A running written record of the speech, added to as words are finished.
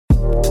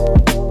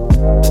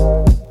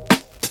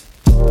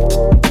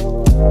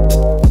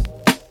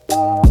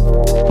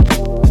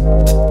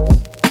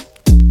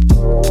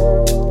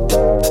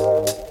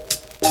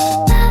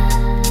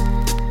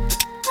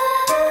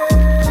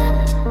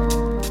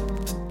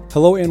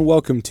Hello and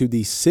welcome to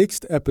the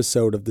 6th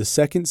episode of the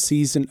 2nd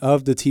season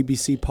of the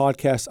TBC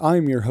podcast.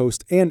 I'm your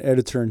host and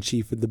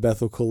editor-in-chief of the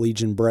Bethel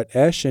Collegian, Brett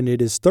Esch, and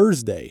it is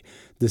Thursday,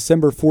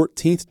 December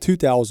 14th,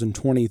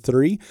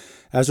 2023.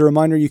 As a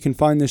reminder, you can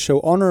find this show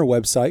on our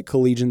website,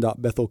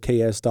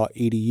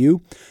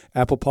 collegian.bethelks.edu,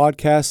 Apple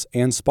Podcasts,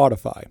 and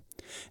Spotify.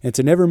 And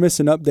to never miss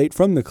an update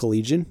from the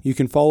Collegian, you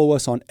can follow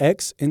us on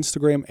X,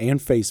 Instagram, and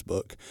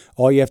Facebook.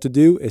 All you have to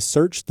do is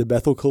search the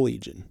Bethel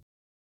Collegian.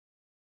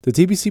 The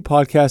TBC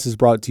podcast is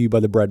brought to you by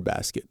the Bread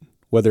Basket.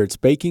 Whether it's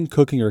baking,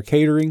 cooking, or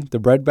catering, the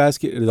Bread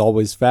Basket is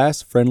always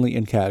fast, friendly,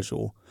 and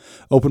casual.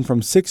 Open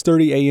from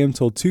 6:30 a.m.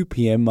 till 2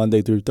 p.m.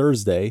 Monday through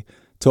Thursday,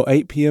 till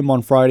 8 p.m.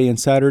 on Friday and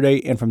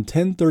Saturday, and from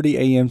 10:30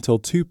 a.m. till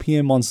 2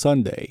 p.m. on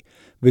Sunday.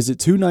 Visit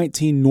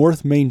 219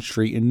 North Main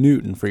Street in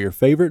Newton for your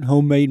favorite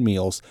homemade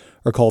meals,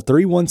 or call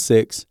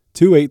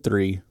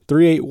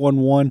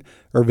 316-283-3811,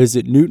 or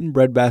visit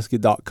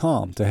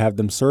newtonbreadbasket.com to have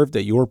them served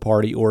at your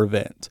party or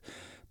event.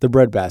 The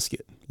Bread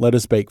Basket. Let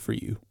us bake for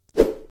you.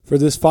 For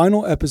this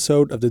final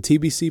episode of the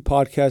TBC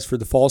podcast for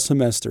the fall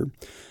semester,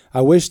 I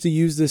wish to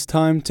use this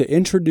time to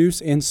introduce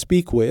and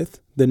speak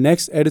with the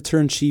next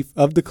editor-in-chief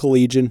of the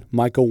Collegian,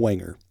 Micah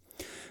Wenger.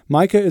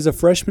 Micah is a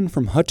freshman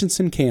from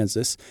Hutchinson,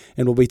 Kansas,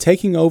 and will be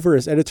taking over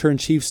as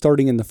editor-in-chief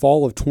starting in the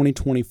fall of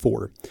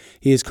 2024.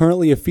 He is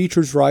currently a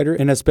features writer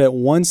and has spent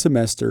one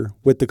semester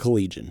with the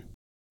Collegian.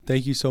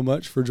 Thank you so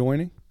much for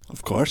joining.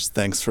 Of course.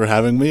 Thanks for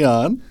having me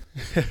on.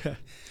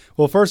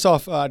 Well, first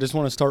off, I just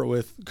want to start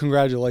with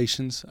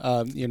congratulations,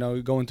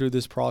 going through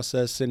this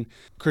process. And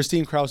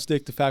Christine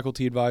Kraus-Dick, the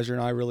faculty advisor,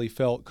 and I really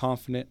felt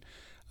confident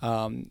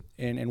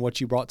in what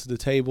you brought to the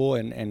table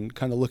and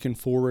kind of looking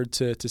forward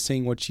to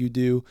seeing what you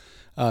do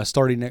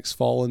starting next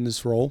fall in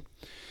this role.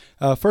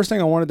 First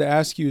thing I wanted to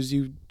ask you is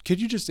could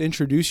you just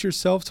introduce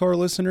yourself to our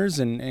listeners,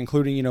 and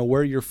including,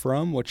 where you're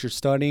from, what you're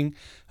studying,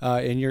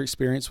 and your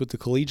experience with the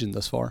Collegian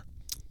thus far?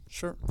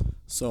 Sure.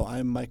 So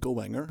I'm Micah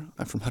Wenger.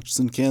 I'm from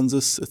Hutchinson,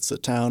 Kansas. It's a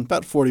town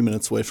about 40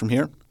 minutes away from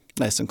here,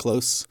 nice and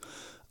close.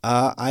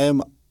 I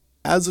am,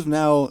 as of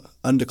now,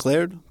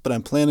 undeclared, but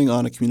I'm planning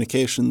on a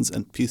communications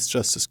and peace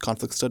justice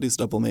conflict studies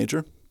double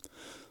major.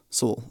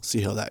 So we'll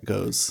see how that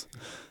goes.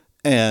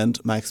 And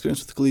my experience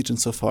with the Collegian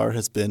so far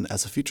has been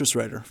as a features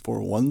writer for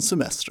one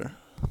semester.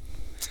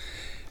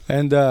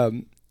 And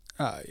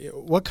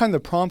what kind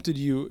of prompted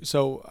you?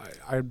 So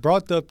I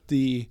brought up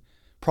the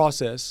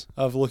process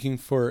of looking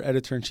for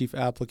editor-in-chief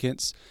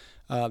applicants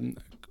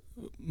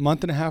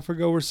month and a half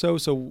ago or so.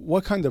 So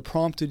what kind of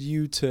prompted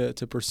you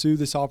to pursue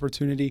this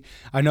opportunity?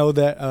 I know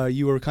that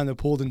you were kind of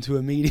pulled into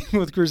a meeting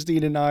with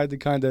Christine and I to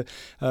kind of,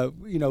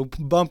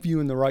 bump you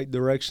in the right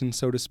direction,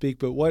 so to speak.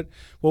 But what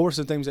were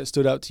some things that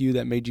stood out to you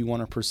that made you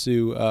want to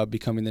pursue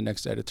becoming the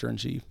next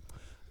editor-in-chief?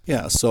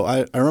 Yeah, so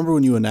I remember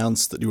when you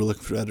announced that you were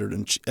looking for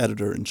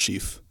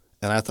editor-in-chief,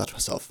 and I thought to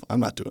myself, I'm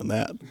not doing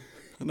that.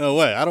 No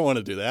way, I don't want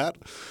to do that.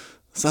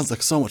 Sounds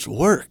like so much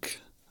work.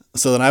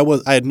 So then I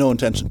had no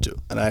intention to.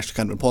 And I actually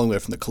kind of been pulling away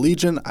from the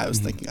Collegian. I was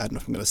thinking, I don't know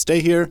if I'm going to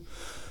stay here.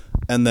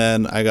 And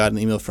then I got an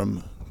email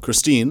from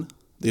Christine,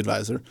 the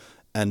advisor,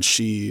 and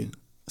she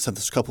sent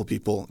this to a couple of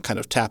people kind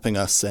of tapping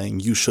us saying,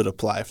 you should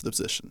apply for the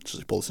position.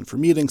 She pulled us in for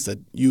meetings,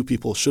 said, you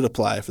people should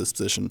apply for this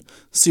position,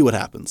 see what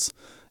happens.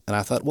 And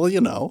I thought, well,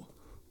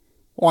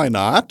 why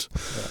not?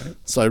 Right.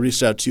 So I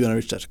reached out to you and I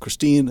reached out to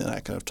Christine, and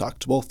I kind of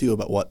talked to both of you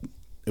about what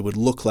it would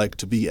look like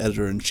to be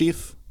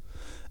editor-in-chief.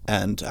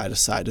 And I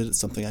decided it's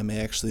something I may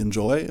actually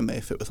enjoy. It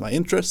may fit with my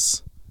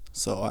interests.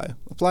 So I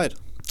applied.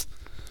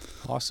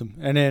 Awesome.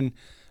 And then,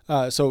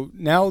 so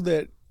now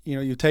that,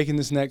 you've taken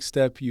this next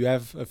step, you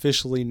have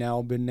officially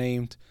now been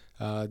named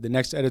the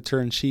next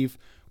editor-in-chief.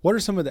 What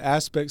are some of the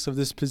aspects of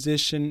this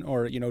position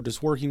or,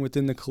 just working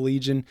within the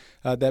Collegian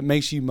that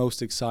makes you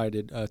most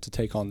excited to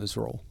take on this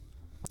role?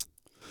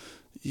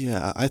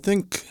 Yeah, I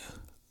think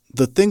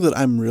the thing that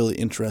I'm really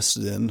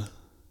interested in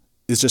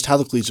is just how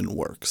the Collegian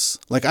works.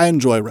 Like, I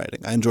enjoy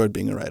writing. I enjoyed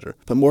being a writer.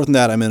 But more than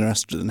that, I'm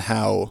interested in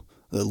how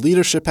the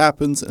leadership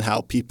happens and how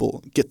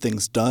people get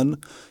things done.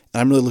 And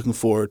I'm really looking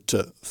forward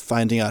to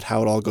finding out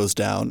how it all goes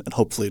down and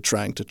hopefully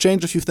trying to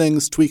change a few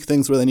things, tweak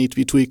things where they need to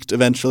be tweaked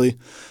eventually,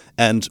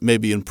 and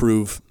maybe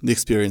improve the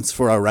experience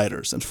for our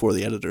writers and for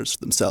the editors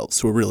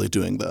themselves who are really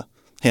doing the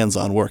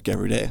hands-on work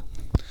every day.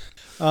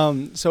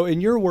 So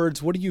in your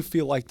words, what do you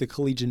feel like the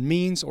Collegian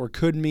means or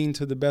could mean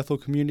to the Bethel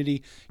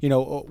community?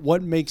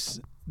 What makes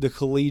the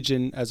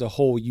Collegian as a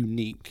whole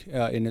unique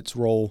in its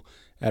role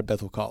at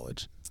Bethel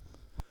College?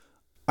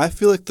 I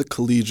feel like the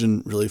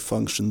Collegian really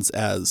functions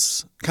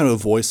as kind of a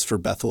voice for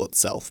Bethel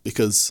itself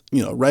because,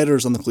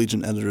 writers on the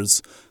Collegian,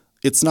 editors,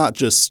 it's not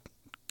just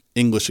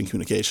English and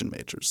communication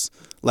majors.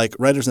 Like,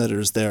 writers and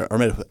editors there are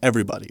made up of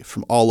everybody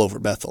from all over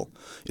Bethel.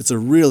 It's a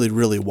really,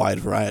 really wide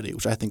variety,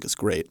 which I think is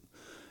great.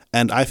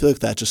 And I feel like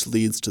that just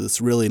leads to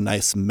this really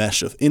nice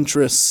mesh of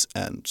interests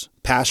and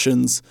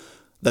passions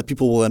that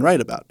people will then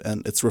write about,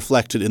 and it's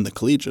reflected in the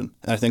Collegian.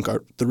 And I think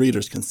the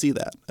readers can see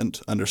that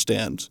and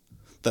understand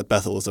that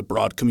Bethel is a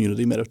broad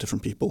community made of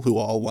different people who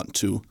all want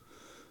to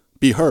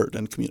be heard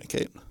and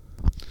communicate.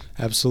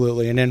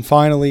 Absolutely. And then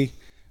finally,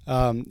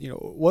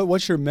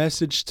 What's your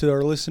message to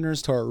our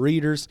listeners, to our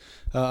readers,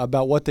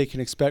 about what they can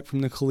expect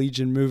from the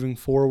Collegian moving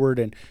forward?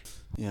 And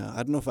yeah, I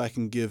don't know if I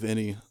can give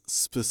any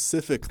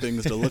specific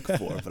things to look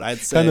for, but I'd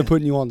say kind of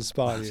putting you on the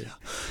spot here.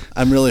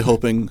 I'm really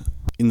hoping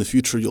in the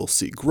future you'll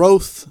see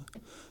growth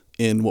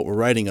in what we're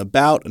writing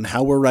about and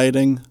how we're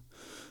writing,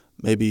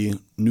 maybe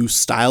new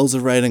styles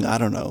of writing. I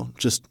don't know,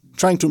 just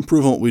trying to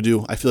improve on what we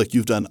do. I feel like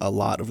you've done a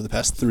lot over the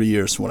past 3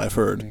 years from what I've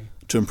heard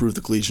to improve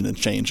the Collegian and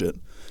change it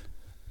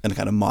and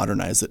kind of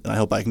modernize it. And I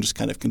hope I can just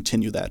kind of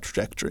continue that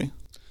trajectory.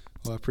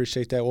 Well, I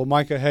appreciate that. Well,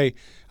 Micah, hey,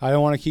 I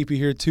don't want to keep you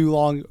here too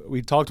long.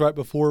 We talked right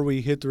before we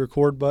hit the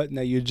record button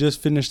that you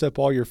just finished up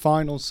all your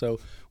finals,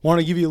 so want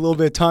to give you a little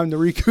bit of time to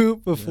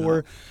recoup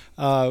before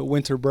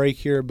winter break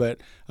here.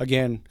 But,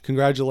 again,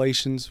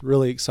 congratulations.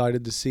 Really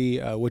excited to see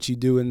what you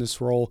do in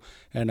this role,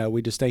 and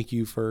we just thank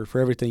you for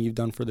everything you've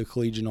done for the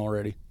Collegian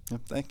already. Yeah,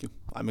 thank you.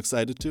 I'm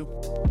excited too.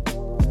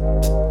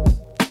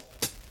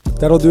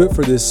 That'll do it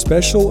for this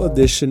special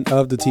edition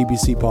of the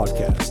TBC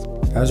podcast.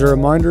 As a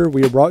reminder,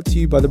 we are brought to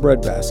you by the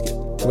Bread Basket.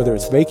 Whether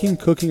it's baking,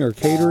 cooking, or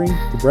catering,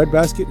 the Bread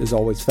Basket is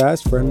always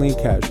fast, friendly, and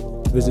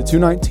casual. Visit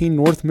 219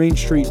 North Main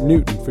Street,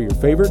 Newton for your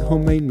favorite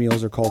homemade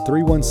meals, or call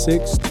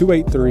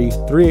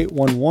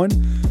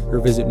 316-283-3811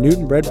 or visit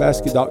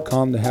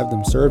newtonbreadbasket.com to have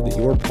them served at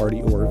your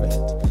party or event.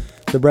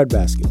 The Bread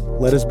Basket.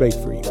 Let us bake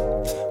for you.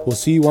 We'll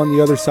see you on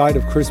the other side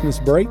of Christmas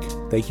break.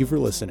 Thank you for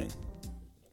listening.